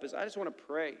wrap up is I just want to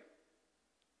pray,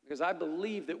 because I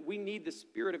believe that we need the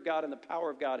Spirit of God and the power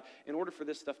of God in order for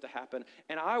this stuff to happen.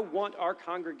 And I want our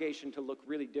congregation to look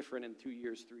really different in 2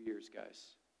 years, 3 years,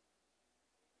 guys.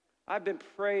 I've been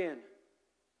praying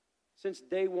since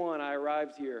day one I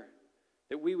arrived here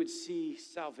that we would see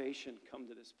salvation come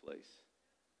to this place,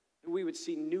 that we would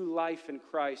see new life in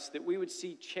Christ, that we would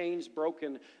see chains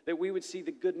broken, that we would see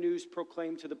the good news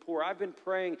proclaimed to the poor. I've been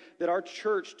praying that our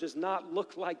church does not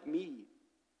look like me,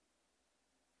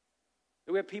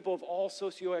 that we have people of all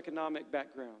socioeconomic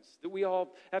backgrounds, that we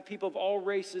all have people of all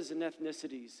races and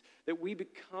ethnicities, that we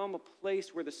become a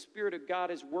place where the Spirit of God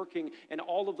is working and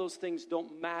all of those things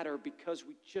don't matter because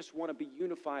we just want to be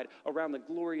unified around the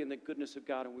glory and the goodness of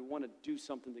God, and we want to do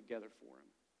something together for Him.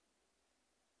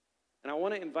 And I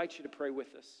want to invite you to pray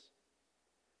with us.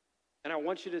 And I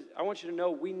want you to know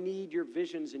we need your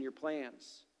visions and your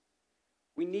plans.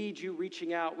 We need you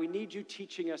reaching out. We need you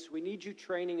teaching us. We need you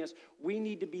training us. We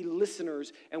need to be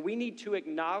listeners, and we need to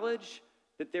acknowledge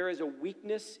that there is a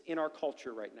weakness in our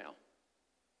culture right now.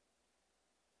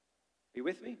 Are you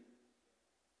with me?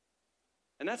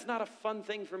 And that's not a fun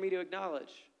thing for me to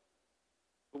acknowledge.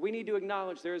 But we need to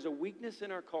acknowledge there is a weakness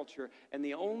in our culture, and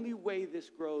the only way this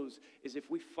grows is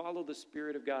if we follow the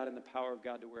Spirit of God and the power of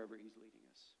God to wherever He's leading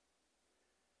us.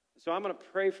 So I'm going to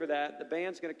pray for that. The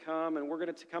band's going to come, and we're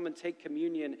going to come and take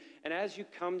communion. And as you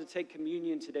come to take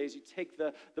communion today, as you take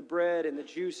the bread and the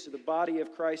juice of the body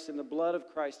of Christ and the blood of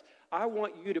Christ, I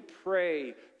want you to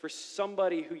pray for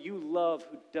somebody who you love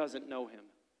who doesn't know Him.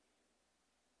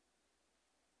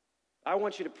 I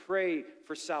want you to pray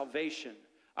for salvation.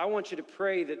 I want you to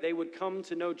pray that they would come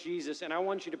to know Jesus, and I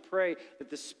want you to pray that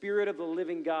the Spirit of the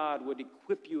living God would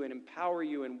equip you and empower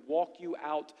you and walk you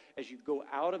out as you go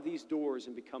out of these doors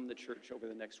and become the church over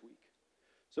the next week.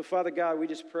 So, Father God, we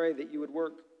just pray that you would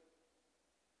work.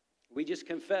 We just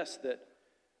confess that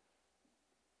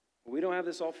we don't have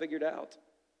this all figured out.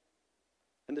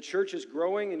 And the church is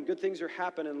growing and good things are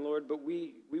happening, Lord, but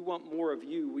we want more of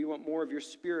you. We want more of your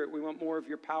Spirit. We want more of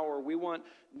your power. We want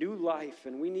new life,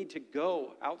 and we need to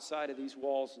go outside of these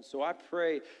walls. And so I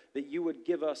pray that you would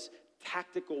give us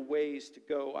tactical ways to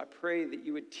go. I pray that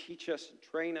you would teach us and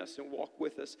train us and walk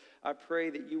with us. I pray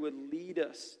that you would lead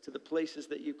us to the places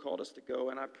that you called us to go,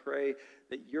 and I pray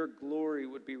that your glory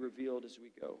would be revealed as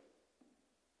we go.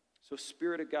 So,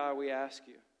 Spirit of God, we ask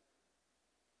you,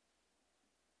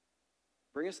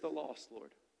 bring us the lost,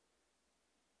 Lord.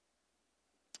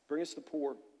 Bring us the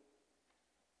poor.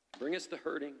 Bring us the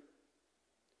hurting.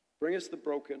 Bring us the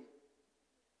broken.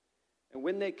 And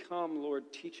when they come,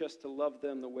 Lord, teach us to love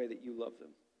them the way that you love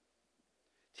them.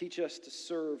 Teach us to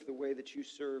serve the way that you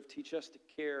serve. Teach us to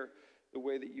care the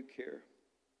way that you care.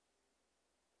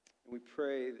 And we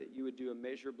pray that you would do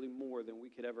immeasurably more than we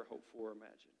could ever hope for or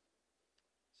imagine.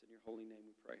 It's in your holy name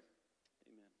we pray.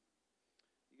 Amen.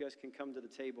 You guys can come to the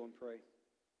table and pray.